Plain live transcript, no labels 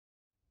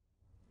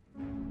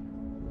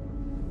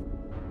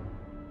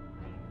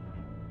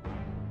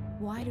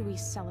Why do we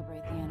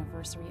celebrate the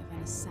anniversary of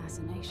an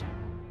assassination?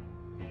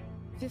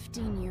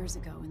 15 years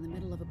ago, in the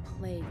middle of a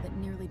plague that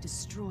nearly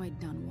destroyed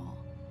Dunwall,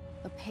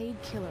 a paid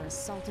killer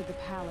assaulted the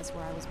palace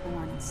where I was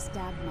born and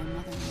stabbed my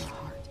mother in the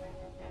heart.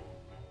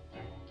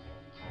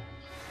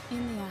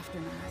 In the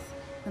aftermath,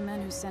 the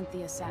men who sent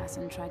the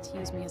assassin tried to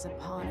use me as a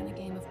pawn in a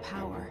game of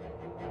power.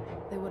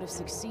 They would have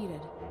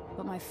succeeded,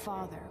 but my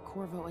father,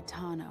 Corvo,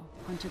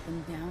 hunted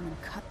them down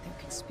and cut their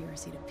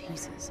conspiracy to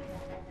pieces.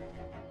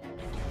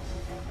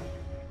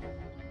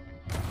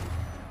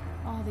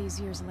 All these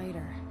years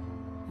later,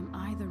 am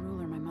I the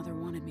ruler my mother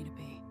wanted me to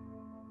be?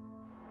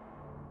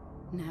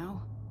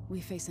 Now,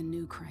 we face a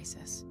new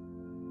crisis.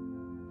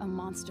 A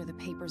monster the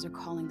papers are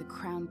calling the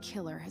Crown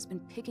Killer has been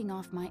picking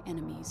off my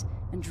enemies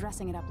and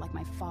dressing it up like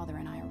my father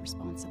and I are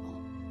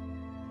responsible.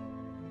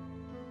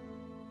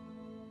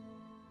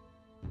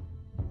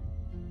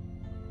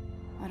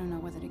 I don't know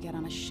whether to get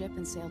on a ship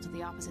and sail to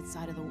the opposite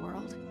side of the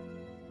world,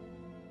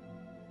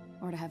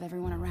 or to have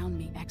everyone around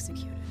me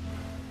executed.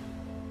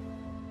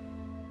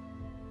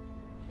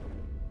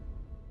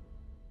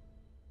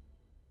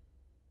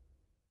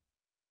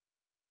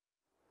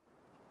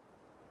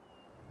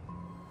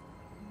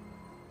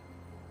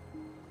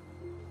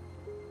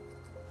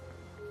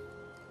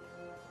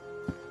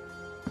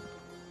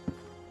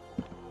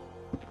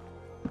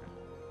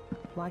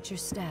 Watch your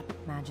step,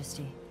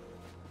 Majesty.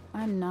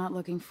 I'm not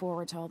looking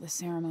forward to all the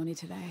ceremony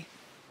today.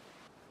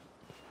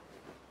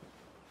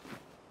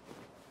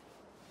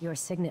 Your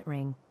signet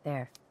ring.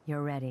 There.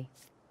 You're ready.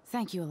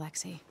 Thank you,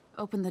 Alexei.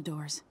 Open the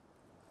doors.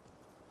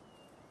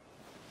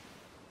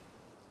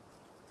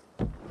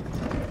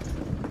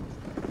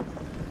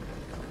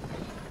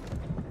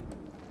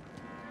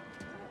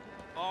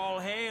 All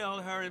hail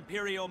Her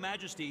Imperial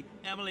Majesty,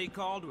 Emily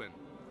Kaldwin.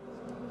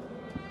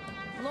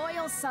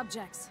 Loyal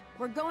subjects,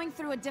 we're going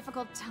through a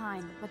difficult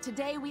time, but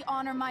today we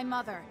honor my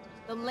mother,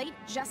 the late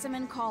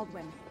Jessamine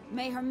Kaldwin.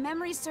 May her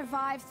memory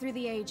survive through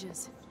the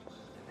ages.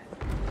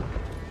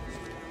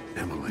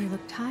 Emily. You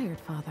look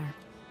tired, Father.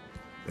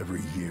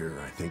 Every year,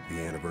 I think the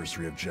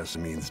anniversary of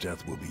Jessamine's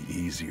death will be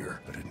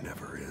easier, but it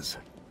never is.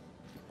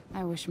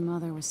 I wish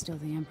Mother was still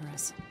the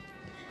Empress.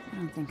 I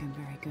don't think I'm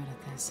very good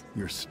at this.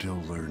 You're still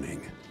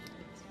learning.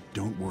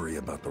 Don't worry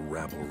about the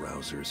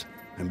rabble-rousers,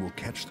 and we'll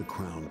catch the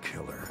Crown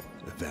Killer,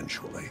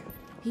 eventually.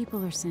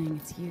 People are saying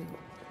it's you.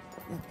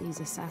 That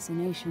these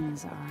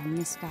assassinations are a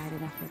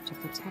misguided effort to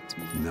protect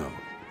me. No.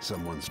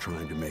 Someone's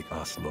trying to make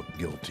us look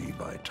guilty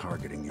by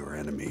targeting your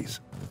enemies.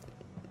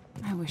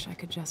 I wish I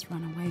could just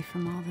run away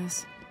from all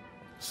this.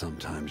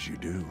 Sometimes you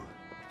do.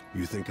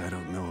 You think I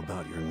don't know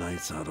about your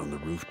nights out on the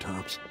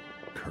rooftops?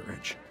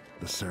 Courage.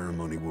 The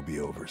ceremony will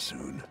be over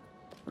soon.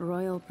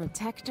 Royal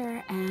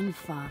Protector and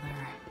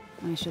Father.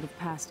 I should have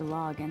passed a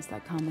law against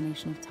that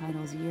combination of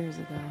titles years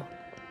ago.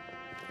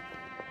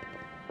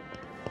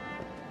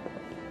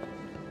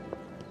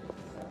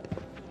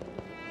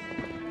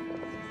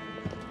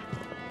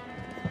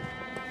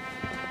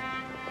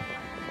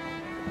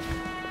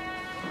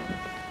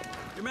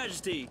 Your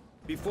Majesty,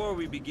 before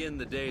we begin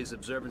the day's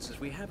observances,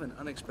 we have an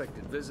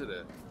unexpected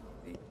visitor,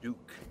 the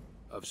Duke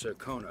of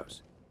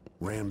Serkonos.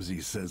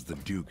 Ramsay says the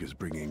Duke is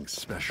bringing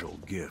special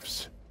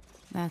gifts.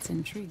 That's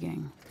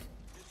intriguing.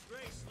 His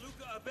Grace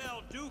Luca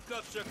Abel, Duke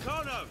of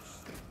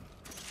Serkonos!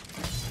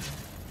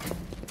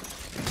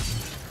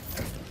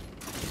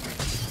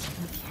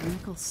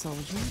 Mechanical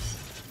soldiers?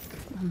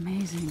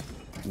 Amazing.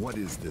 What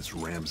is this,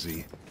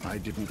 Ramsay? I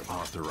didn't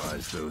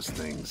authorize those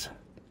things.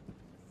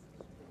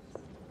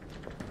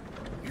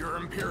 Your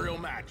Imperial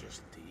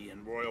Majesty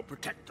and Royal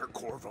Protector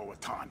Corvo,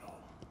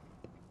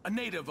 a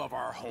native of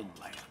our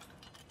homeland.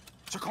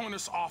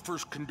 Serkonos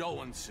offers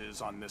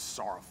condolences on this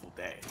sorrowful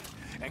day,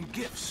 and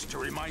gifts to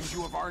remind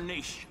you of our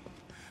nation,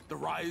 the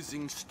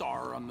rising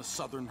star on the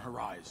southern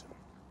horizon.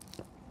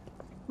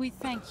 We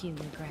thank you,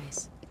 Your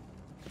Grace.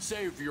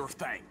 Save your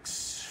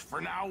thanks.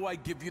 For now, I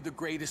give you the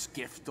greatest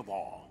gift of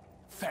all,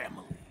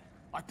 family.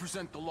 I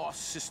present the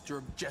lost sister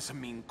of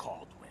Jessamine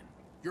Kaldwin,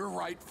 your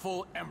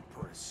rightful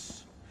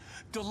Empress,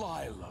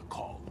 Delilah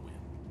Kaldwin.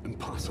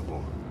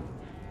 Impossible.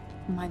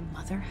 My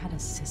mother had a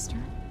sister?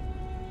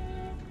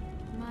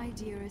 My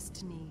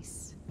dearest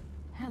niece,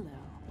 hello.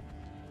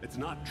 It's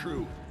not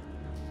true.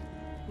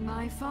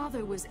 My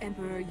father was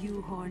Emperor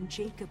Yuhorn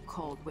Jacob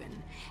Kaldwin,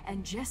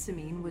 and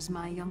Jessamine was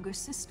my younger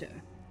sister.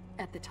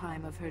 At the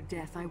time of her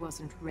death, I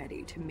wasn't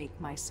ready to make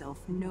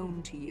myself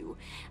known to you,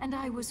 and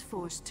I was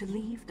forced to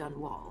leave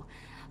Dunwall.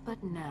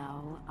 But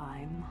now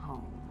I'm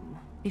home.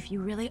 If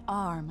you really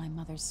are my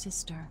mother's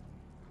sister,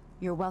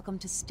 you're welcome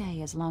to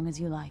stay as long as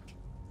you like.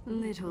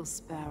 Little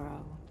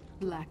sparrow,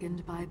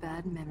 blackened by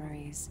bad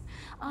memories,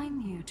 I'm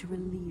here to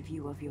relieve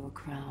you of your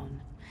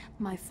crown.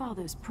 My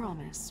father's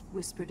promise,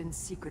 whispered in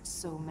secret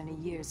so many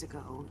years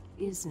ago,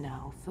 is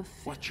now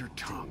fulfilled. Watch your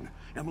tongue.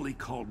 Emily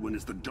Kaldwin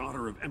is the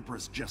daughter of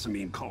Empress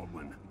Jessamine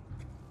Kaldwin.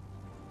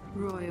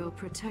 Royal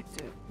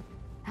Protector,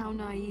 how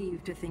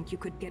naive to think you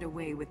could get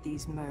away with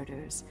these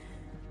murders.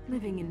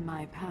 Living in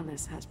my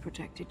palace has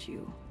protected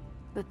you,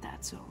 but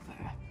that's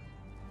over.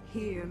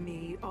 Hear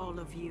me, all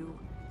of you.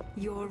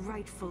 Your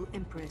rightful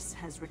Empress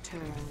has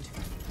returned.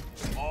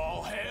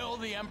 All hail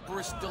the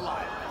Empress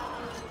Delilah,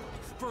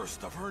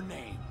 first of her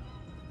name.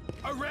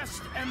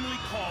 Arrest Emily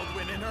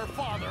Kaldwin and her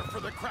father for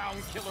the Crown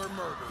Killer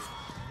murder.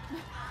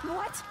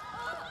 What?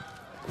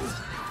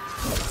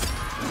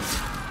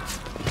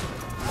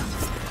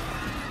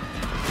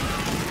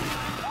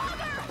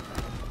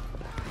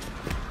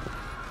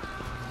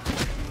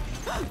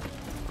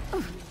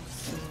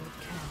 Sword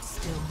can't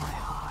still my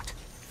heart.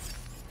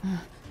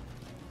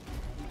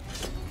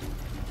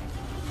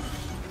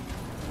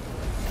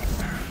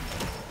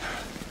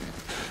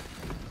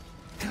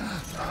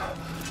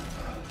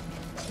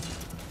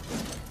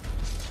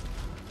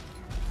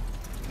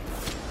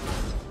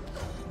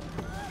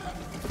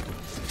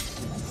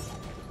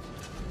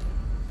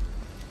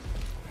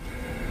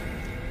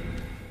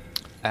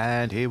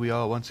 And here we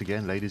are once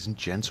again, ladies and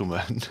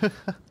gentlemen.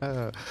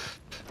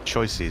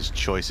 Choices,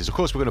 choices. Of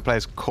course, we're going to play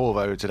as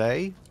Corvo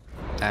today.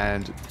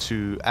 And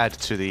to add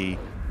to the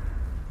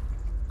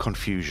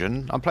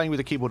confusion, I'm playing with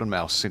a keyboard and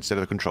mouse instead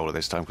of a controller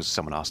this time because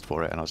someone asked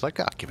for it. And I was like,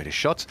 give it a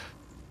shot.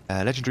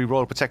 Legendary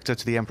Royal Protector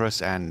to the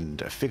Empress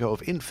and a figure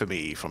of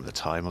infamy from the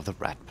time of the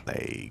Rat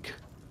Plague.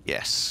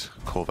 Yes,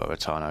 Corvo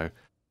Atano.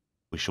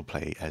 We shall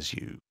play as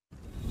you.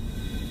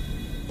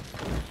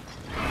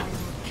 I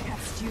will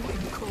cast you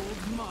in cold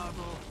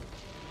marble.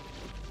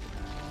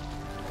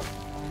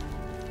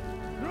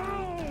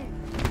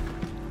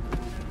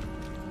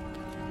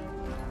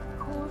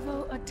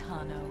 Corvo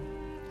Atano,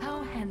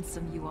 how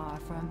handsome you are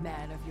for a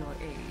man of your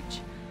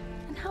age.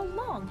 And how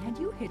long had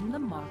you hidden the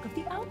mark of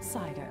the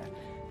outsider?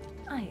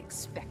 I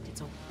expect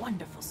it's a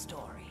wonderful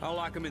story. I'll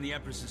lock him in the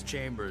Empress's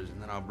chambers,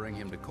 and then I'll bring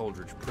him to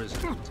Coldridge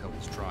Prison until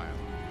his trial.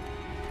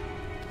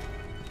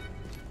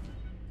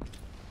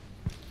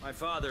 My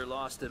father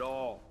lost it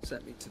all.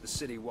 Sent me to the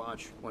City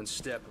Watch, one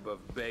step above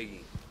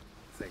begging.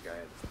 Think I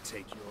had to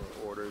take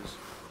your orders?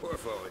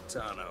 Corvo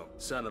Atano,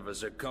 son of a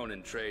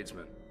Zirconan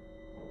tradesman.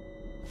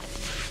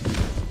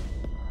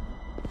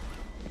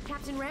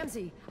 Captain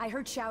Ramsey, I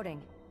heard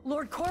shouting.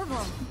 Lord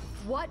Corvo,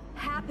 what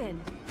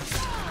happened?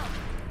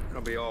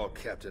 It'll be all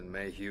Captain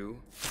Mayhew.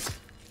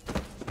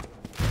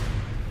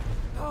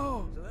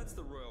 Oh! So that's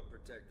the Royal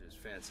Protector's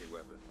fancy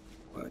weapon.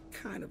 What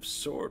kind of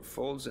sword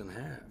folds in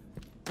half?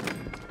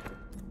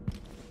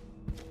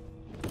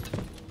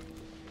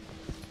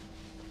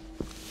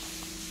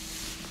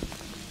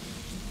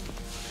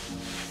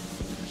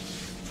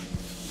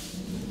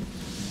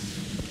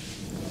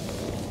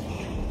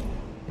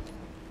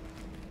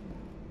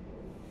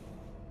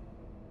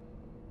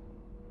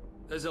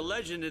 There's a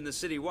legend in the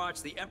City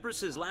Watch. The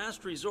Empress's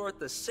last resort,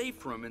 the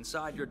safe room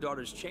inside your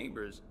daughter's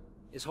chambers,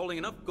 is holding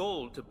enough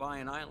gold to buy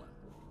an island.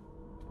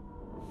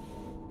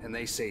 And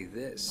they say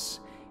this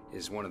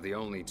is one of the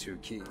only two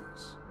keys.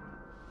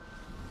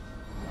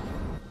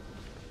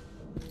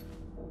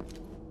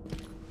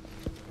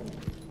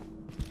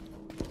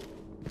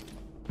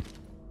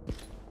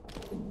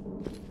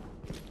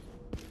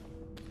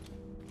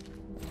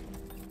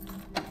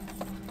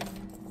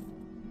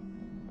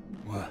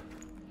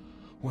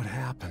 What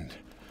happened?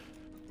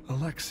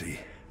 Alexei,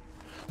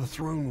 the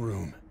throne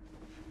room,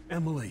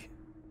 Emily.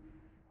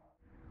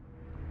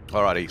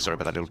 Alrighty, sorry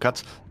about that little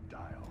cut.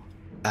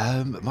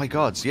 My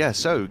gods, yeah,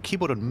 so,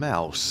 keyboard and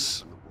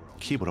mouse.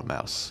 Keyboard and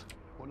mouse.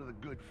 One of the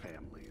good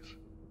families.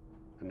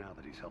 And now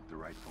that he's helped the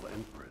rightful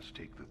Empress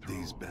take the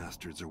throne. These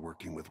bastards are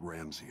working with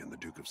Ramsey and the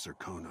Duke of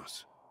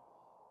Serkonos.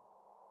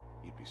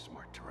 You'd be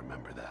smart to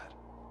remember that.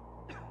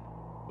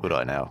 Would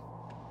I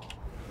now?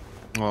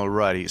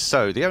 Alrighty,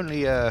 so the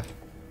only, the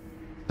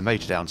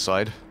major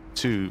downside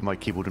to my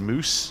keyboard and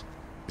mouse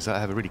is that I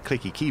have a really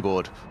clicky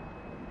keyboard.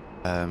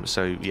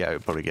 So yeah, it'll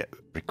probably get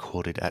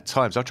recorded at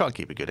times. I'll try and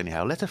keep it good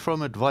anyhow. Letter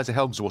from Advisor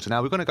Helmswater.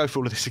 Now, we're going to go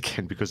through all of this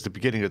again because the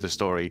beginning of the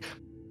story,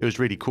 it was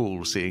really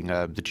cool seeing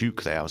the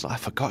Duke there. I was like, I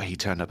forgot he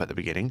turned up at the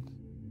beginning.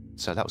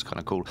 So that was kind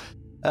of cool.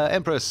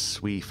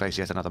 Empress, we face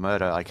yet another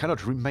murder. I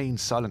cannot remain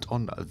silent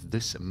on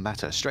this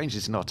matter. Strange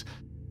is not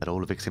that all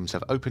the victims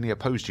have openly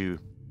opposed you.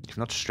 If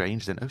not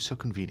strange, then oh so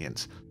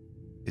convenient.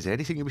 Is there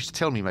anything you wish to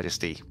tell me,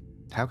 Majesty?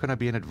 How can I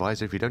be an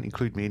advisor if you don't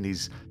include me in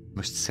these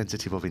most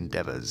sensitive of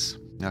endeavours?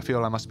 I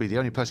feel I must be the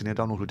only person in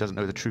Dunwall who doesn't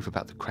know the truth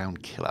about the Crown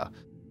Killer.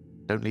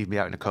 Don't leave me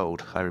out in the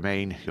cold. I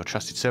remain your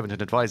trusted servant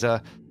and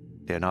advisor,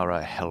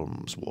 Leonara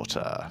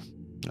Helmswater.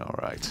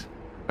 Alright,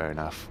 fair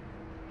enough.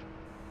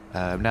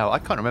 Now, I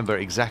can't remember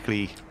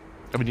exactly...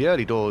 I mean, the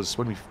early doors,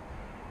 when we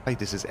played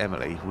this as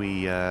Emily,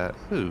 we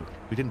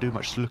didn't do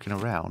much looking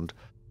around.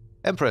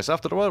 Empress,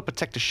 after the Royal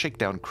Protector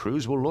Shakedown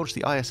cruise, we'll launch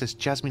the ISS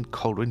Jasmine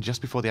Kaldwin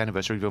just before the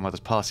anniversary of your mother's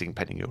passing,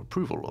 pending your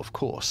approval, of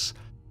course.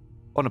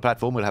 On the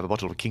platform, we'll have a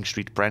bottle of King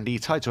Street brandy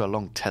tied to a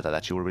long tether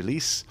that you will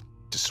release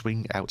to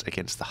swing out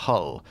against the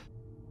hull.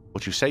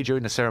 What you say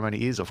during the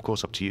ceremony is, of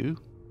course, up to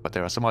you, but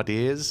there are some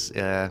ideas...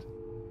 no,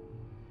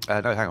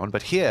 hang on,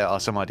 but here are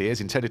some ideas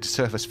intended to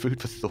serve as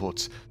food for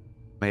thought.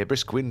 May a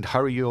brisk wind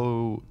hurry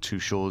you to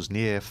shores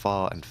near,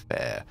 far, and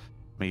fair.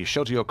 May you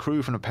shelter your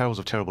crew from the perils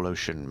of terrible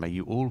ocean. May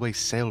you always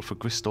sail for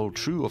Gristol,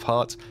 true of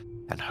heart,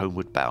 and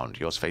homeward bound.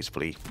 Yours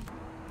faithfully,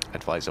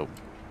 Advisor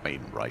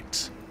Main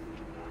right.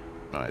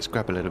 Right, let's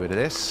grab a little bit of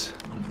this.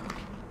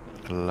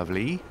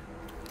 Lovely.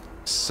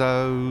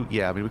 So,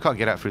 yeah, I mean, we can't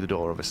get out through the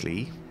door,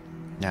 obviously.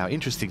 Now,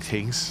 interesting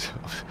things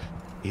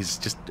is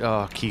just,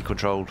 key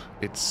controlled.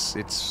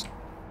 It's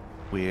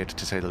weird,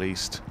 to say the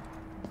least.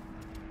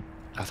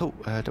 I thought,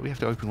 don't we have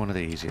to open one of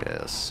these?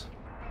 Yes.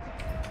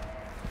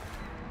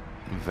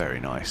 Very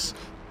nice.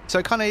 So,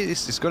 it kind of,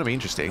 it's going to be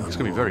interesting. It's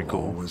going to be very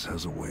cool. Always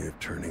has a way of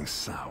turning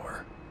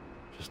sour,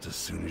 just as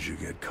soon as you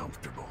get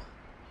comfortable.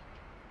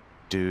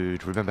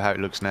 Dude, remember how it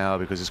looks now,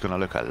 because it's going to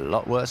look a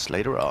lot worse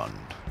later on.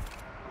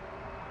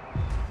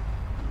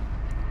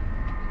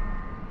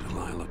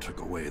 Delilah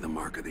took away the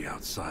mark of the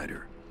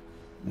outsider.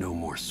 No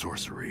more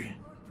sorcery.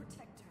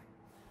 Protector.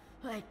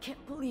 I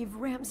can't believe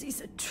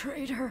Ramsey's a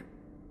traitor.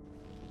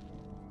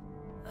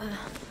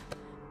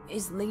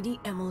 Is Lady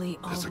Emily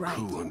all right? There's a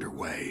coup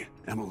underway.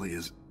 Emily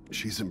is...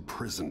 she's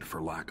imprisoned,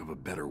 for lack of a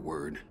better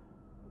word.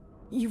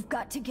 You've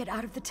got to get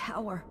out of the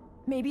tower.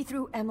 Maybe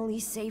through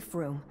Emily's safe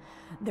room.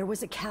 There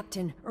was a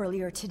captain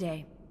earlier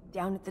today,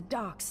 down at the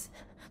docks,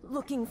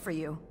 looking for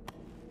you.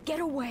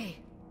 Get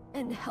away,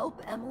 and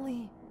help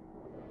Emily.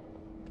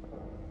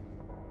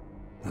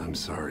 I'm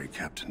sorry,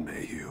 Captain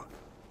Mayhew.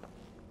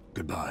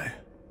 Goodbye.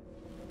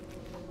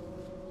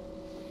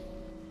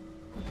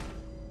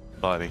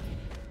 Blimey.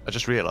 I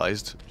just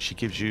realised she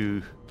gives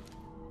you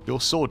your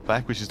sword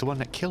back, which is the one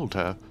that killed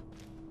her.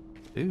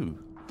 Ooh.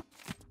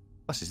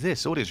 What is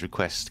this? Audience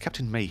request.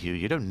 Captain Mayhew,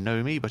 you don't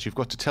know me, but you've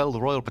got to tell the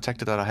Royal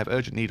Protector that I have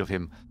urgent need of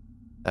him.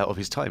 Of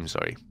his time,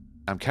 sorry.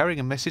 I'm carrying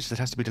a message that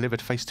has to be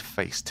delivered face to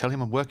face. Tell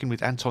him I'm working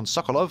with Anton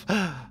Sokolov,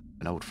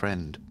 an old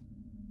friend.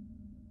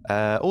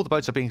 All the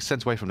boats are being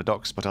sent away from the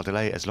docks, but I'll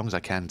delay as long as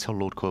I can. Tell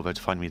Lord Corvo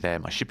to find me there.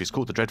 My ship is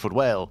called the Dreadful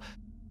Whale.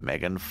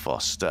 Megan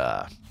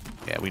Foster.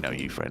 Yeah, we know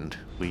you, friend.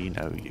 We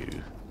know you.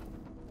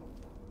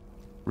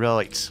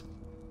 Right.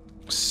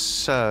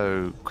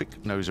 So,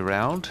 quick nose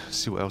around.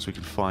 See what else we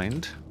can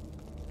find.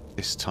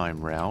 This time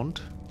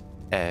round.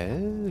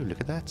 Oh, look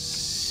at that.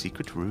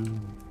 Secret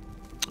room.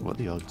 What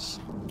are the odds?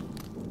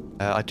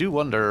 I do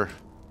wonder...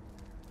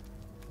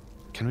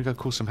 can we go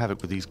cause some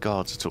havoc with these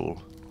guards at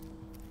all?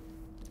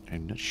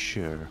 I'm not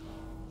sure.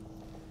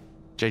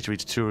 J to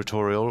read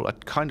tutorial. I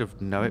kind of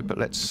know it, but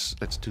let's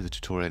do the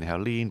tutorial anyhow.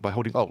 Lean by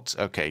holding Alt.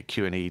 Okay,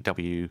 Q and E,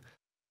 W.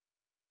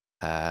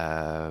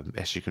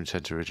 S, you can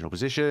return to original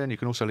position. You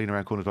can also lean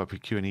around corners by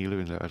Q and E.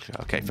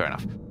 Okay, fair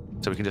enough.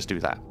 So we can just do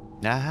that.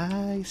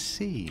 I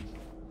see.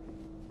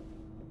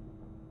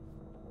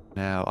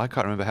 Now, I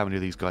can't remember how many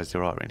of these guys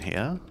there are in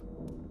here.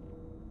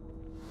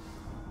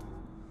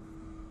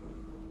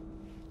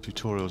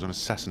 Tutorials on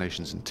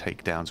assassinations and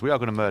takedowns. We are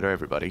going to murder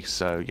everybody,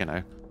 so, you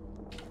know.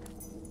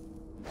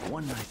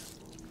 One night.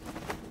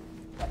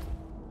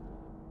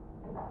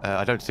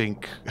 I don't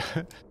think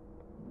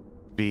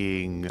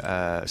being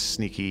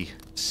sneaky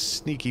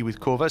with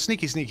Corvo.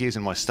 Sneaky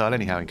isn't my style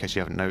anyhow, in case you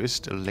haven't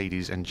noticed,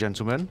 ladies and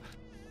gentlemen.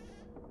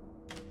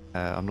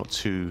 I'm not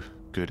too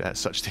good at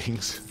such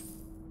things.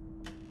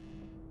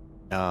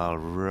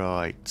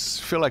 Alright.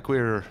 Feel like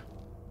we're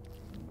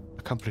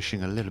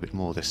accomplishing a little bit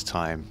more this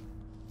time.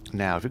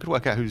 Now, if we could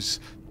work out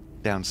who's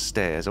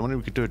downstairs, I wonder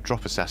if we could do a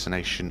drop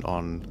assassination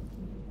on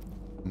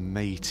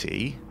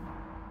Matey.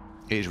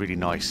 It is really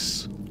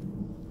nice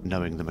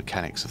knowing the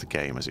mechanics of the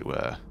game, as it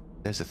were.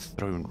 There's a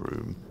throne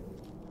room.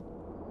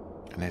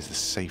 And there's the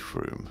safe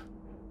room.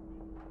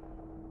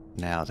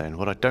 Now then,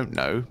 what I don't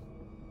know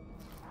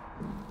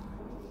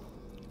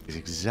is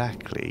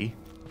exactly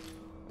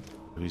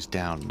who's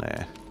down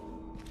there.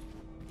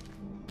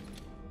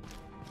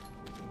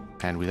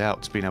 And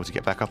without being able to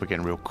get back up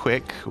again real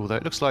quick, although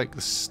it looks like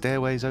the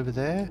stairway's over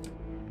there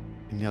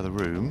in the other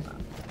room.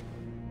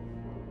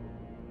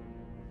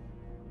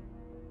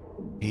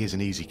 Here's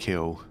an easy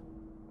kill.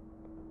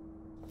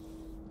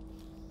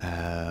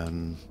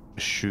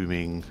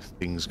 Assuming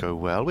things go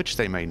well, which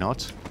they may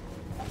not.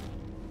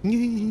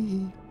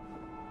 Alright,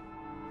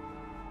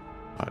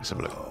 let's have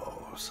a look.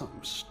 Oh,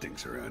 something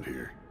stinks around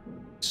here.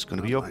 It's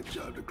gonna be your my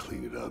job to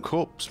clean it up.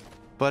 corpse,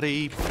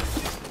 buddy.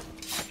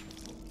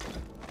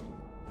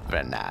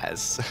 Very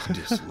nice.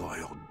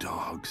 Disloyal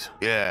dogs.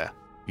 Yeah,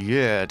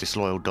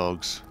 disloyal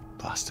dogs.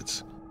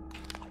 Bastards.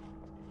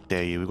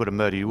 Dare you, we've got to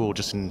murder you all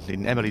just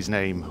in Emily's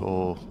name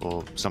or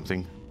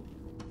something.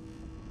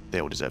 They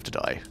all deserve to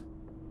die.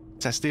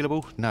 Is that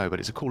stealable? No, but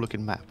it's a cool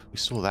looking map. We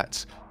saw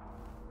that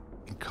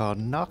in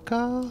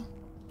Karnaca.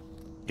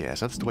 Yeah,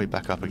 so that's the way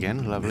back up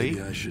again. Lovely.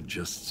 Maybe I should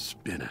just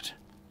spin it.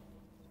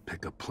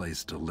 Pick a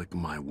place to lick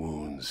my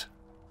wounds.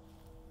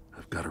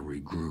 I've got to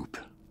regroup.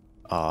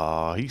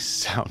 Ah, he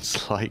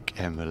sounds like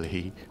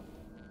Emily.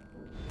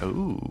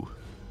 Ooh.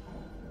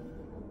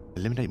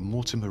 Eliminate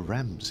Mortimer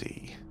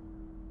Ramsey.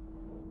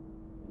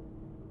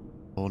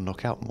 Or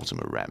knock out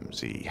Mortimer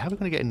Ramsey. How are we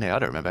going to get in there? I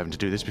don't remember having to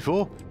do this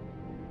before.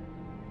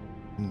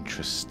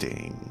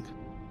 Interesting.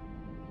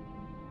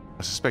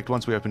 I suspect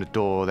once we open the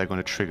door, they're going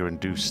to trigger and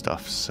do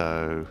stuff,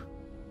 so...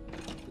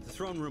 With the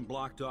throne room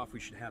blocked off, we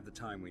should have the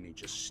time we need.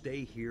 Just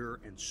stay here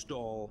and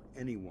stall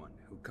anyone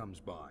who comes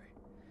by.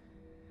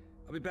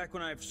 I'll be back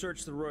when I've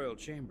searched the royal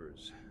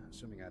chambers.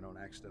 assuming I don't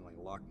accidentally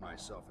lock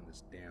myself in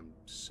this damn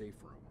safe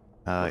room.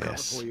 Ah, I'll cover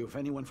yes. for you if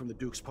anyone from the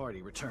Duke's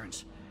party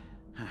returns.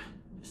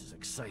 This is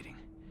exciting.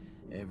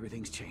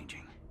 Everything's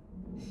changing.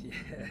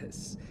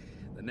 Yes,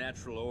 the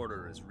natural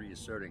order is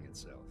reasserting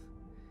itself.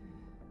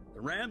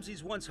 The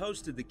Ramseys once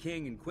hosted the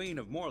King and Queen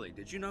of Morley.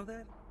 Did you know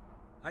that?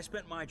 I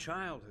spent my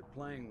childhood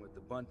playing with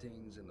the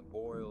Buntings and the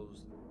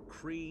Boyles, the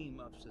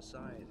cream of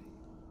society.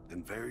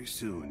 And very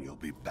soon you'll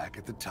be back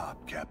at the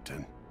top,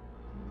 Captain.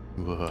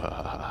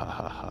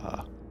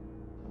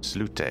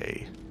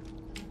 Salute.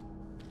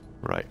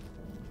 Right.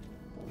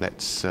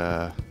 Let's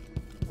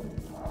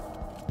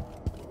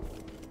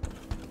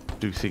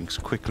do things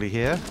quickly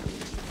here.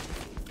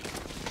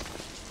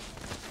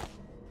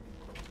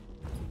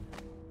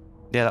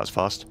 Yeah, that was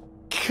fast.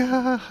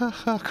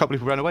 Can't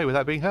believe we ran away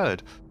without being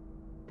heard.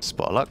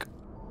 Spot of luck.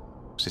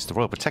 Is this the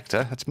Royal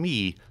Protector? That's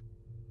me.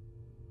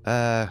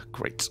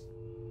 Great.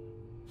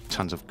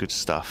 Tons of good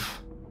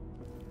stuff.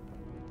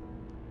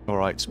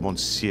 Alright,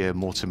 Monsieur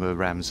Mortimer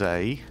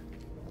Ramsay.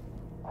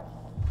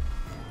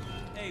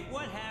 Hey,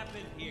 what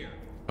happened here?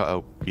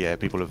 Uh-oh. Yeah,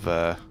 people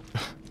have,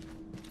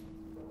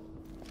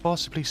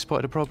 possibly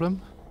spotted a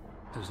problem.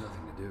 There's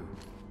nothing to do.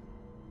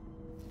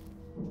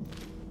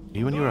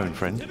 You and your own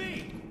friend.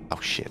 Oh,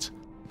 shit.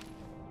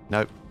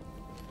 Nope.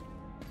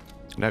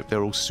 Nope,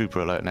 they're all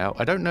super alert now.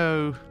 I don't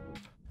know...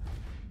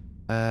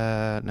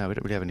 no, we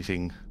don't really have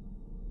anything...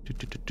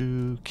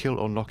 Kill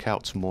or knock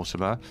out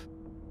Mortimer.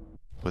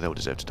 Well, they'll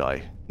deserve to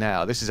die.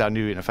 Now, this is our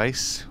new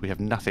interface. We have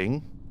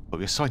nothing. But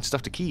we assigned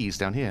stuff to keys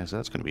down here, so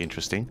that's going to be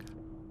interesting.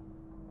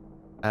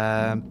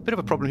 Bit of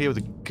a problem here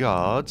with the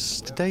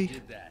guards. Did they...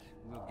 Did that.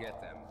 We'll get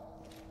them.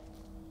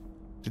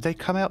 Did they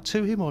come out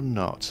to him or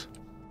not?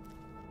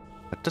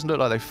 It doesn't look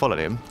like they followed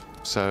him,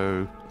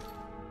 so...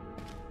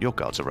 Your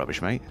guards are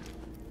rubbish, mate.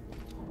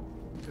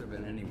 Could have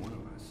been any one of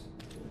us.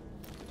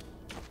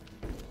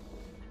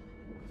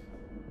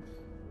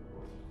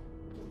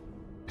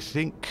 I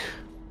think...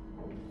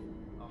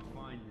 I'll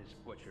find this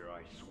butcher,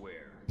 I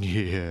swear.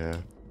 Yeah.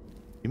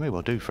 You may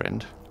well do,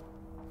 friend.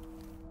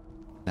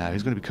 Now,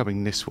 he's going to be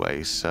coming this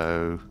way,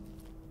 so...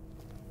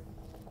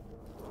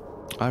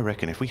 I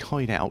reckon if we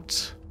hide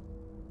out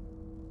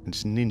and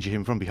just ninja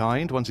him from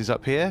behind once he's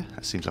up here,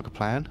 that seems like a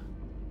plan.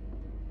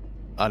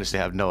 I honestly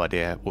have no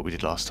idea what we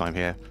did last time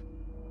here.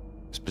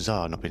 It's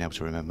bizarre not being able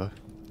to remember.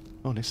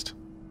 Honest.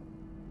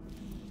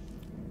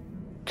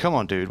 Come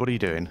on, dude, what are you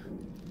doing?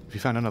 Have you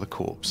found another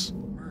corpse?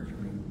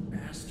 Murdering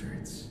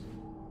bastards.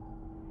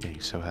 Yeah, you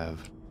so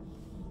have.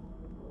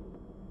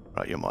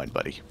 Right, you're mine,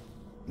 buddy.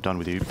 I'm done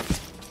with you.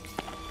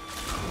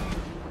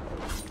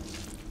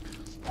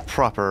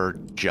 Proper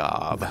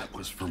job. That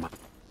was for my...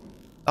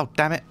 Oh,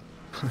 damn it.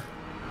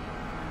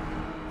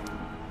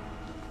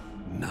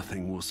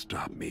 Nothing will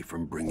stop me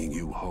from bringing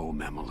you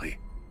home, Emily.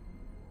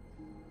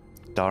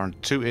 Darn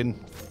tootin'.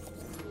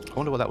 I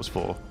wonder what that was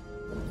for.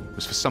 It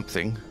was for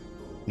something.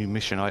 New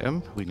mission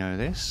item. We know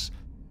this.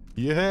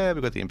 Yeah,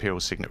 we got the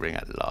Imperial Signet Ring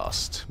at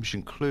last.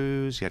 Mission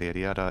clues, yada yada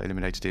yada.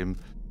 Eliminated him.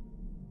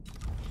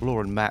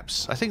 Lore and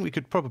maps. I think we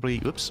could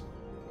probably... Oops.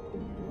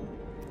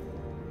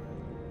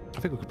 I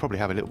think we could probably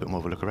have a little bit more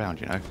of a look around,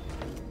 you know.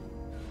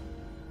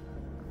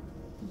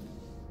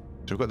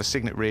 So we've got the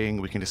Signet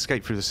Ring. We can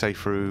escape through the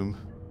safe room.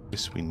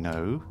 This we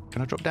know.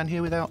 Can I drop down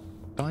here without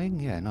dying?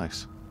 Yeah,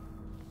 nice.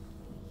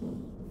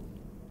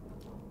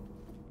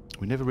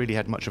 We never really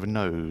had much of a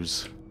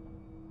nose,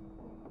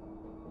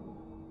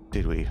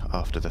 did we,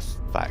 after the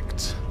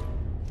fact?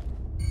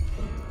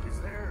 He's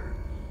there.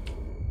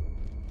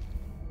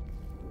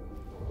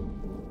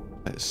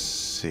 Let's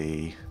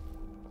see.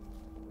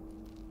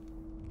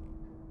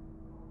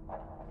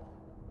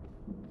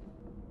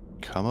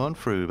 Come on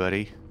through,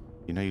 buddy.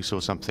 You know you saw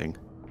something.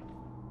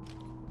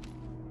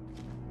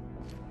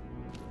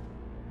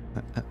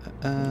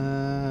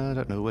 I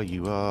don't know where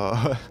you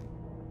are.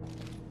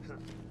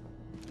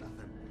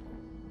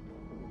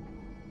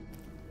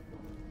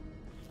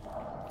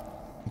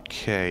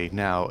 Okay,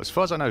 now, as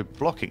far as I know,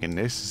 blocking in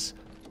this is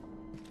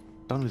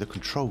done with a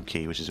control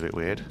key, which is a bit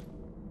weird.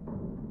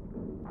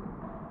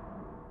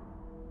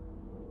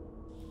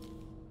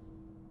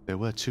 There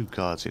were two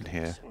guards in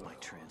here. My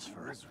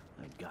transfer.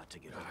 I've got to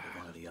get over to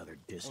one of the other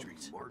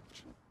districts.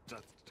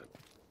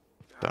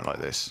 Don't like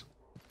this.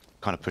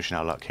 Kind of pushing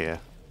our luck here.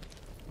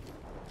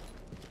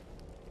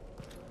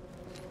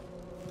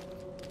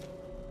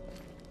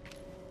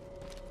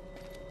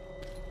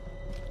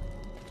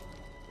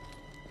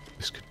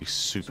 This could be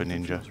super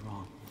ninja.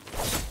 Wrong.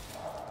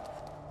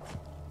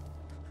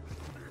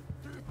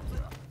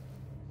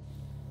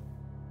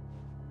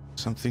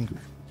 Something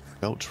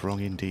felt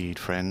wrong indeed,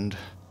 friend.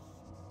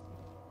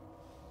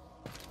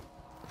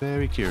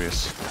 Very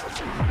curious.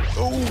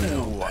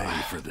 Oh, I'll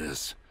pay for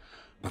this.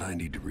 But I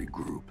need to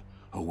regroup,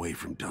 away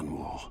from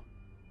Dunwall.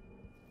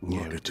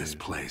 Look at this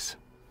place.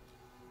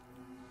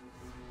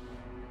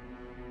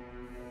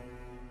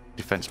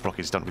 Defense block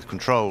is done with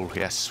control.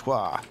 Yes,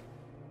 wah.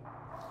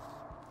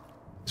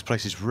 This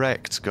place is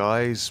wrecked,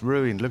 guys.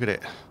 Ruined. Look at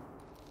it.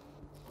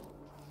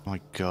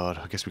 My God,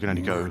 I guess we can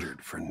only go.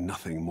 Murdered for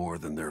nothing more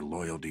than their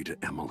loyalty to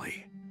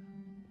Emily.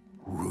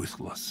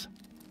 ruthless.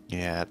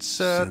 Yeah, it's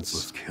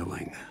senseless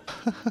killing.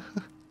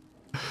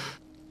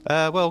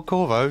 Well,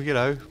 Corvo, you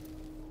know.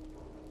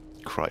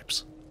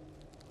 Cripes.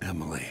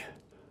 Emily,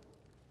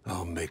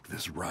 I'll make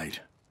this right.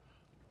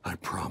 I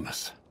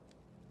promise.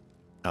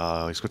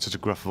 Oh, he's got such a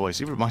gruff voice.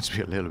 He reminds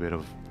me a little bit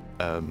of,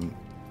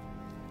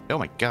 oh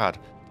my god,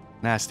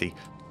 nasty.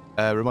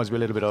 Reminds me a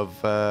little bit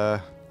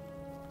of,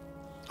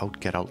 old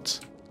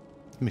Geralt.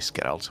 Miss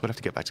Geralt. We'll have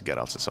to get back to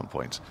Geralt at some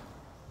point.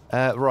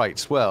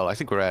 Right, well, I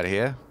think we're out of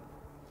here.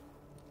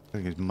 I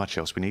don't think there's much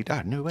else we need.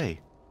 Ah, no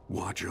way.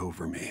 Watch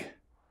over me.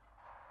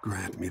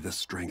 Grant me the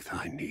strength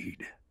I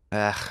need.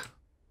 Ah,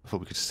 I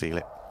thought we could steal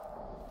it.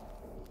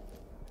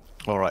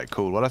 Alright,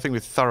 cool. Well, I think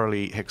we've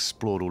thoroughly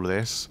explored all of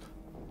this.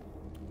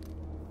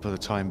 For the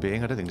time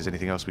being, I don't think there's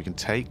anything else we can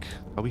take.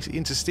 Are we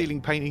into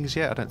stealing paintings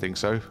yet? I don't think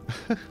so.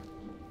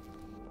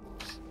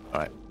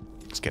 Alright,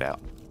 let's get out.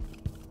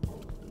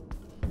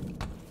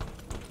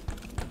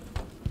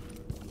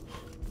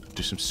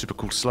 Do some super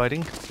cool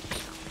sliding.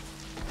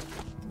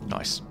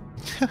 Nice.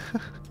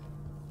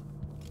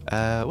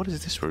 What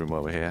is this room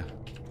while we're here?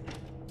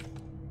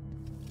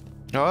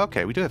 Oh,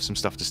 okay, we do have some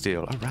stuff to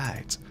steal.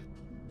 Alright.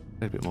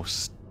 A little bit more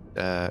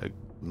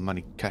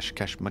money,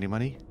 cash,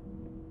 money.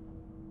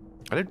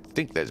 I don't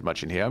think there's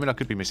much in here. I mean, I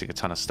could be missing a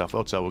ton of stuff.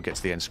 Also, we'll get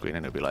to the end screen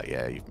and it'll be like,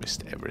 yeah, you've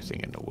missed everything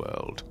in the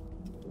world.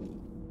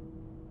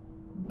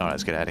 Alright,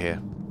 let's get out of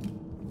here.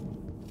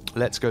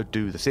 Let's go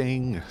do the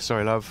thing.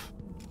 Sorry, love.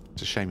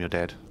 It's a shame you're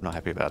dead. I'm not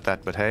happy about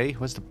that, but hey,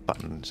 where's the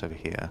button? It's over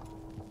here.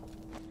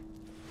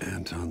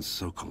 Anton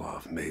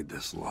Sokolov made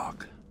this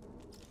lock.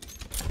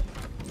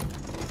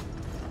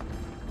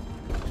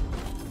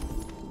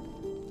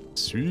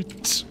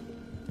 Sweet.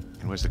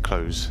 And where's the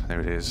close? There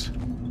it is.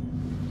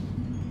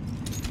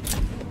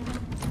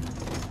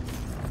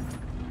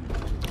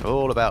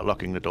 All about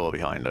locking the door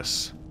behind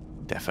us.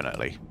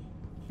 Definitely.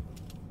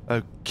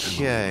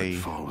 Okay. Would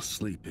fall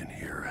asleep in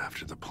here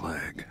after the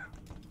plague.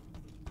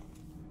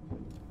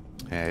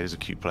 Yeah, it is a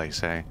cute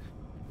place, eh?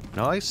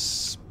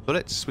 Nice.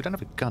 Bullets. We don't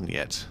have a gun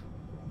yet.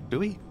 Do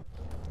we?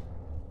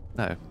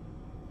 No.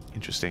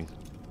 Interesting.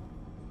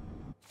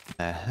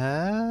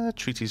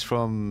 Treaties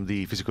from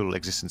the physical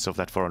existence of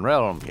that foreign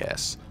realm.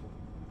 Yes.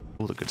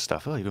 All the good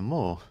stuff. Oh, even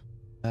more.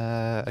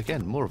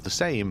 Again, more of the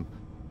same.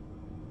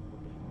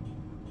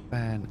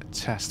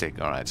 Fantastic.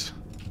 Alright.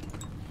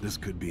 This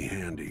could be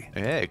handy.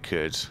 Yeah, it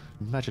could.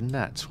 Imagine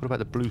that. What about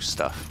the blue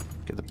stuff?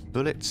 Get the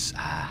bullets.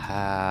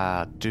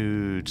 Aha,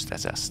 dudes,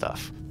 that's our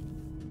stuff.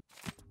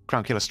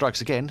 Crown Killer strikes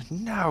again.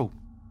 No!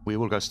 We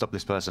will go stop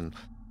this person.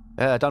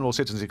 Dunwall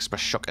citizens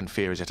express shock and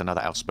fear as yet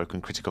another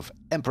outspoken critic of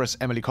Empress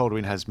Emily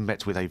Kaldwin has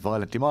met with a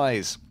violent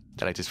demise.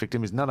 The latest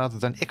victim is none other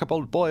than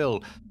Ichabod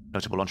Boyle,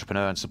 notable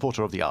entrepreneur and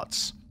supporter of the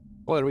arts.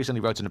 Boyle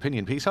recently wrote an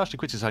opinion piece harshly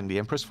criticizing the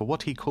Empress for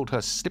what he called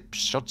her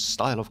slipshod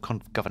style of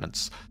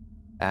governance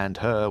and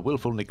her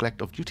willful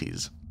neglect of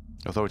duties.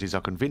 Authorities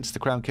are convinced the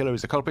Crown Killer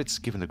is the culprit,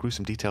 given the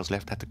gruesome details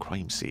left at the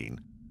crime scene.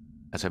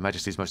 As Her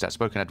Majesty's most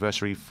outspoken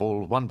adversary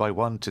fall one by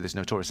one to this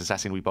notorious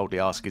assassin, we boldly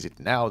ask, is it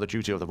now the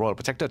duty of the Royal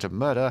Protector to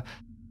murder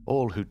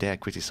all who dare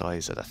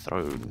criticize the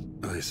throne?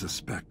 I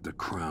suspect the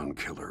Crown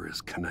Killer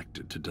is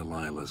connected to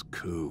Delilah's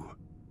coup.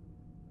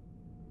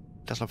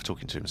 Does love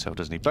talking to himself,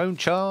 doesn't he? Bone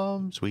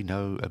charms! We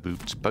know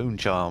about bone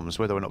charms.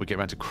 Whether or not we get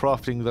around to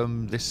crafting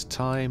them this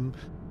time,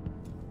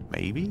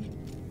 maybe?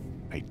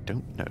 I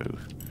don't know.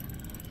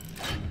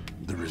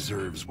 The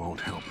reserves won't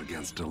help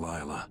against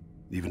Delilah,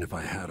 even if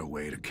I had a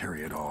way to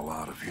carry it all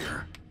out of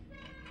here.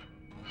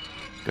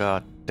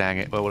 God dang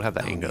it. Well, we'll have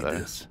that ingot, though.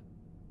 This.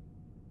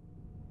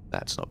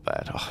 That's not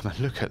bad. Oh, man,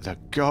 look at the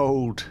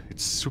gold.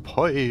 It's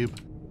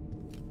superb.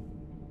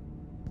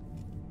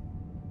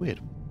 Weird.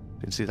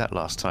 Didn't see that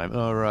last time.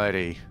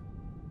 Alrighty.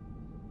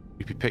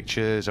 Creepy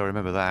pictures. I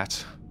remember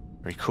that.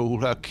 Very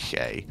cool.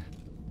 Okay.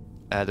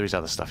 There is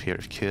other stuff here,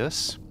 of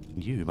course.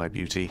 You, my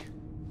beauty.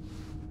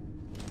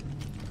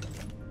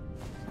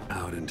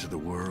 Out into the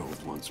world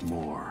once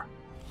more.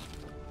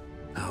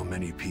 How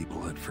many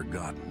people had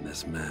forgotten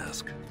this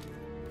mask?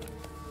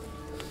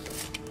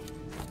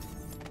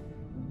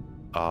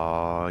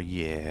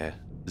 Yeah.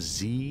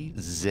 Z.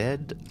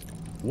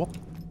 Whoop,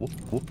 whoop,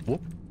 whoop,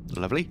 whoop.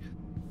 Lovely.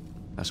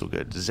 That's all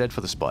good. Z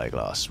for the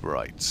spyglass.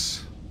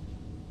 Right.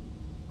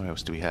 What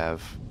else do we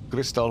have?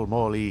 Crystal,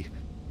 Morley,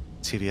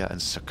 Tivia, and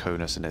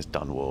Sarkonis, and there's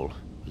Dunwall.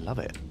 Love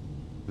it.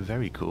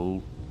 Very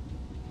cool.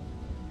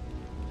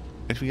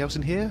 Anything else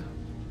in here?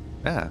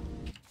 Ah.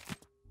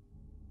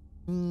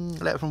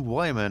 Letter from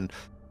Wyman.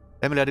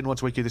 Emily, I didn't want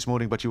to wake you this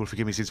morning, but you will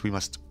forgive me since we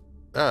must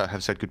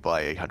have said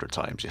goodbye 100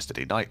 times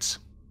yesterday night.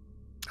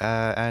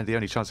 And the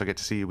only chance I get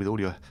to see you with all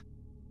your...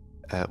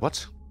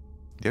 what?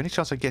 The only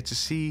chance I get to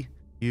see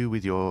you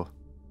with your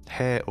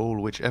hair all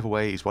whichever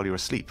way is while you're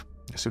asleep.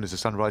 As soon as the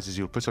sun rises,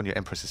 you'll put on your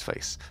Empress's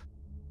face.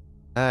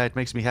 It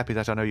makes me happy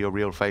that I know your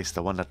real face,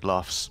 the one that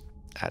laughs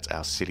at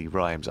our silly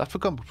rhymes. I've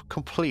forgotten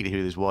completely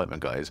who this Whiteman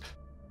guy is.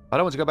 I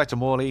don't want to go back to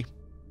Morley,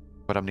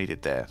 but I'm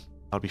needed there.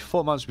 I'll be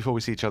 4 months before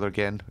we see each other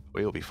again.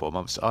 We'll be 4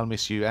 months. I'll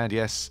miss you, and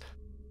yes,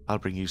 I'll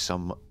bring you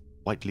some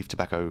white leaf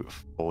tobacco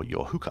for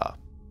your hookah.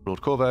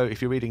 Lord Corvo,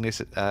 if you're reading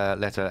this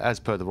letter as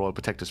per the Royal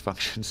Protector's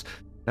functions,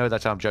 know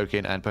that I'm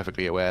joking and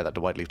perfectly aware that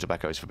the white leaf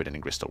tobacco is forbidden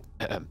in Bristol.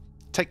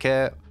 Take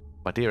care,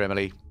 my dear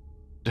Emily.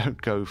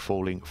 Don't go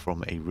falling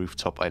from a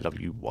rooftop. I love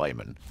you,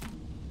 Wyman.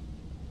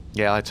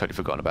 Yeah, I'd totally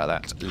forgotten about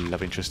that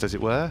love interest, as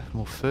it were.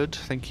 More food,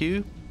 thank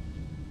you.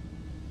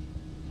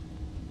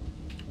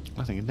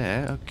 Nothing in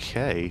there.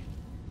 Okay.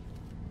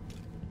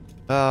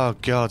 Oh,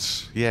 God.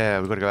 Yeah,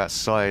 we've got to go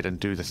outside and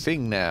do the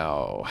thing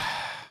now.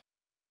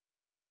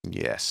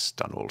 Yes,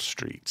 Dunwall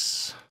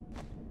streets.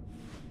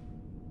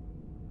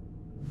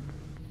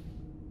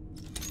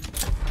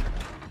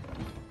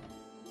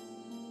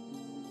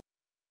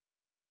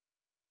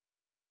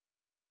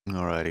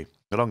 Alrighty.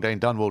 The long day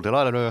in Dunwall.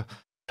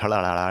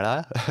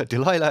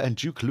 Delilah and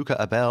Duke Luca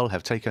Abel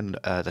have taken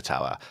the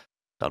tower.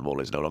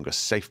 Dunwall is no longer a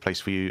safe place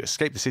for you.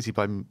 Escape the city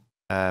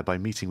by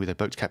meeting with a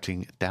boat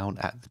captain down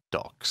at the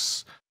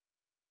docks.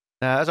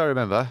 Now, as I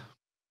remember,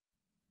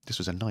 this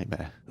was a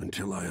nightmare.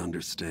 Until I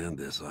understand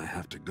this, I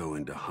have to go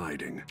into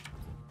hiding.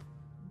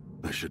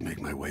 I should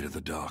make my way to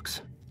the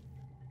docks.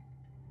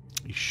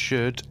 You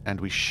should, and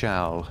we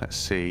shall. Let's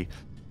see.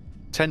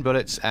 10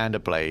 bullets and a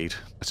blade.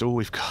 That's all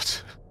we've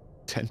got.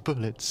 10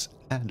 bullets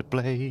and a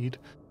blade.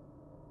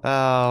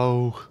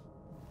 Oh.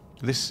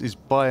 This is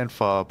by and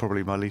far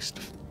probably my least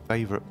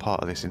favourite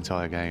part of this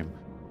entire game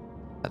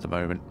at the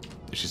moment.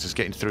 Which is just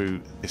getting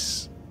through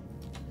this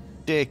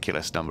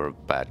ridiculous number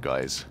of bad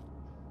guys.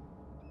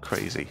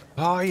 Crazy.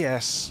 Oh,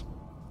 yes.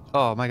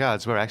 Oh, my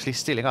gods, we're actually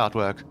stealing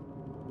artwork.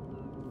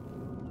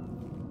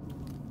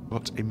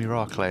 What a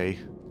miracle.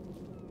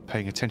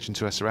 Paying attention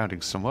to our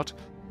surroundings somewhat.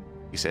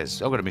 He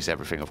says, I'm going to miss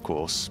everything, of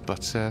course,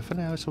 but for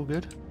now it's all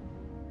good.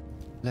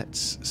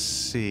 Let's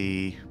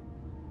see.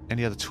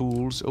 Any other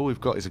tools? All we've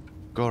got is a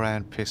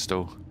Goran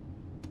pistol.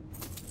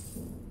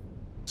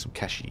 Some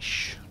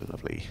cashish.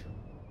 Lovely.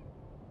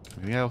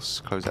 Anything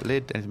else? Close that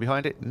lid. Anything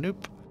behind it?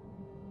 Nope.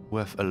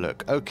 Worth a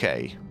look.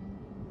 Okay.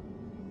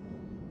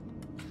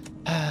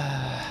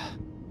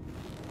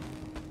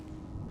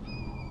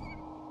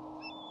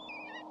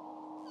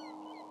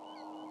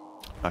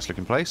 Nice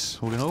looking place,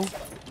 all in all.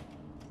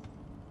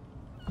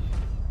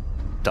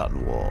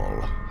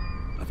 Dunwall.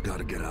 I've got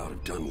to get out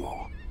of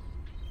Dunwall.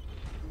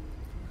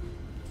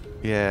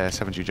 Yes,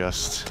 haven't you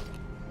just?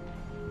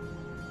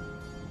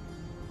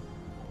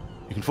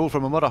 You can fall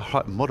from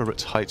a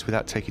moderate height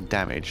without taking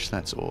damage.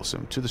 That's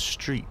awesome. To the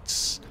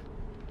streets.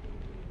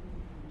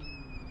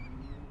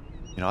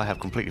 You know, I have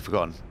completely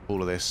forgotten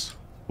all of this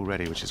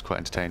already, which is quite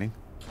entertaining.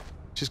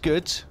 Which is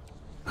good.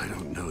 I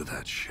don't know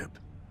that ship,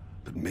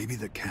 but maybe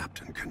the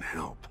captain can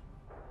help.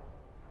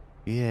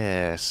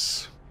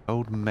 Yes.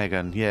 Old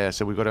Megan. Yeah,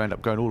 so we've got to end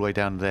up going all the way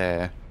down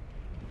there.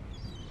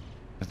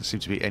 Doesn't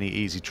seem to be any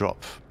easy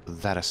drop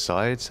that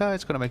aside, so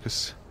it's going to make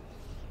us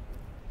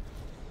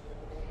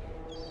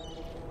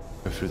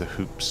go through the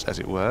hoops, as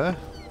it were.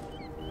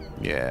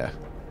 Yeah.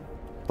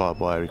 Barbed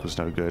wire equals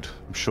no good.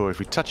 I'm sure if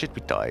we touch it,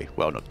 we die.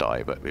 Well, not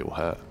die, but it will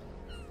hurt.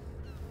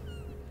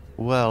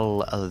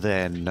 Well,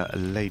 then,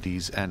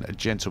 ladies and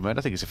gentlemen,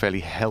 I think it's a fairly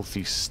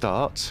healthy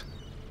start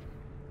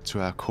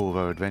to our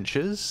Corvo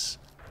adventures.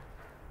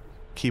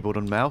 Keyboard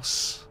and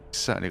mouse,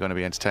 certainly going to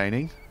be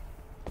entertaining.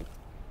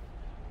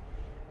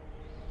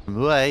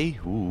 Way,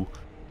 ooh,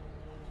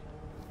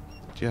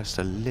 just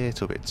a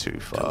little bit too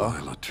far.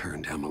 Delilah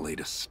turned Emily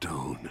to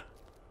stone.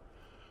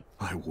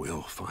 I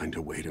will find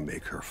a way to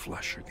make her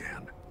flesh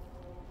again.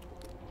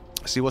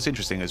 See, what's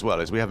interesting as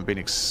well is we haven't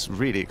been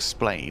really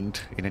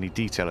explained in any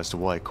detail as to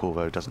why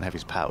Corvo doesn't have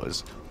his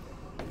powers.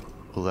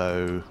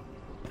 Although,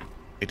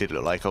 it did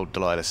look like old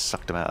Delilah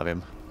sucked them out of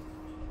him.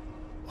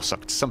 Or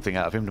sucked something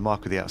out of him to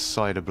mark with the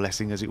outsider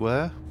blessing, as it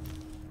were.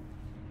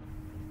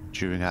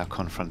 During our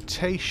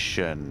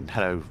confrontation.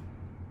 Hello.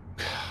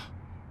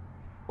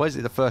 Why is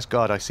it the first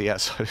guard I see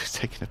outside is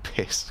taking a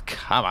piss?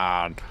 Come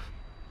on.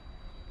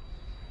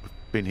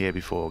 We've been here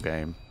before,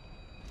 game.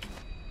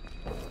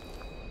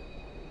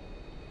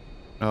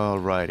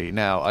 Alrighty,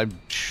 now I'm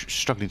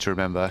struggling to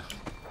remember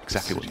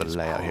exactly what the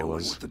layout here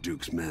was. With the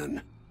Duke's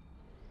men.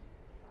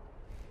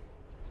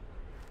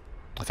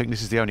 I think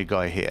this is the only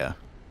guy here.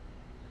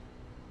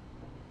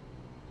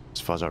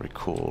 As far as I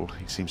recall,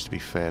 he seems to be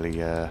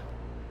fairly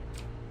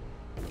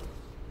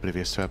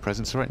oblivious to our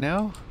presence right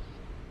now.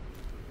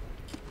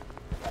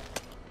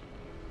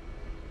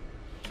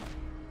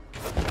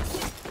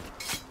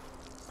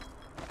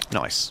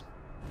 Nice.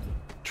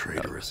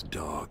 Traitorous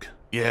dog.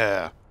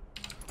 Yeah.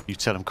 You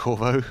tell him,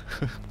 Corvo.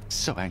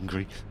 So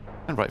angry.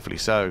 And rightfully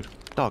so.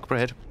 Dark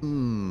bread.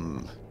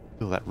 Mmm.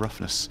 Feel that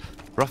roughness.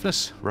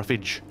 Roughness?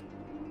 Roughage.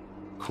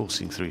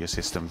 Coursing through your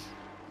system.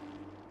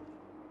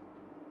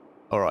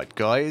 Alright,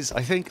 guys.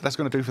 I think that's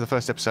going to do for the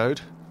first episode.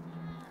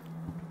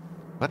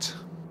 What?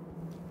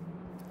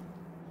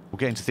 We'll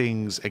get into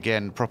things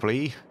again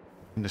properly.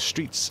 In the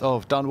streets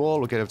of Dunwall.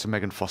 We'll get over to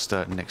Megan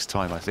Foster next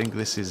time, I think.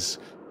 This is...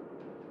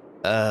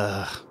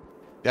 Oh,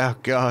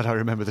 God. I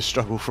remember the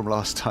struggle from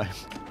last time.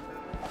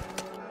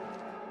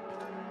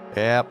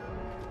 Yep.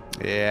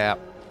 Yep.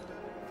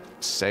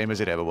 Same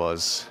as it ever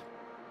was.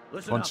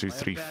 Listen 1, up, 2, I have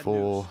 3, bad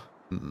 4. news.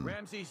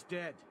 Ramsey's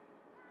dead.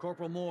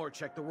 Corporal Moore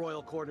checked the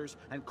royal quarters,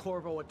 and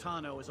Corvo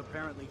Atano has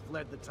apparently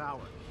fled the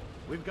tower.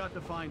 We've got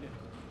to find him.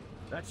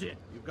 That's it.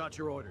 You've got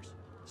your orders.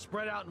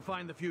 Spread out and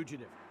find the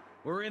fugitive.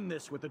 We're in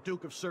this with the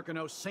Duke of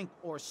Serkonos, sink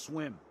or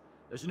swim.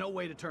 There's no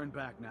way to turn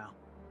back now.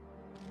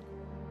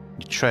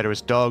 You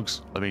traitorous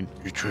dogs. I mean,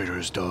 you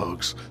traitorous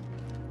dogs.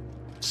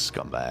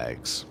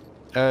 Scumbags.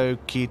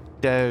 Okie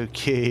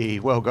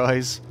dokie. Well,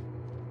 guys.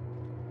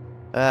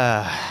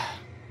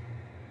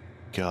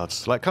 God,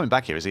 like coming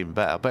back here is even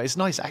better. But it's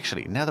nice,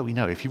 actually, now that we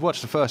know. If you've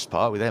watched the first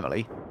part with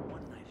Emily,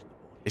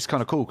 it's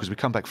kind of cool because we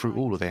come back through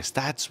all of this.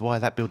 That's why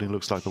that building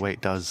looks like the way it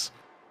does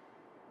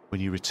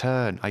when you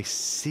return. I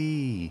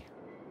see.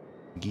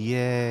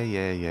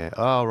 Yeah.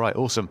 All right,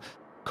 awesome.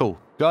 Cool.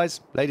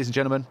 Guys, ladies and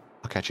gentlemen,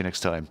 I'll catch you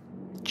next time.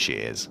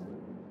 Cheers.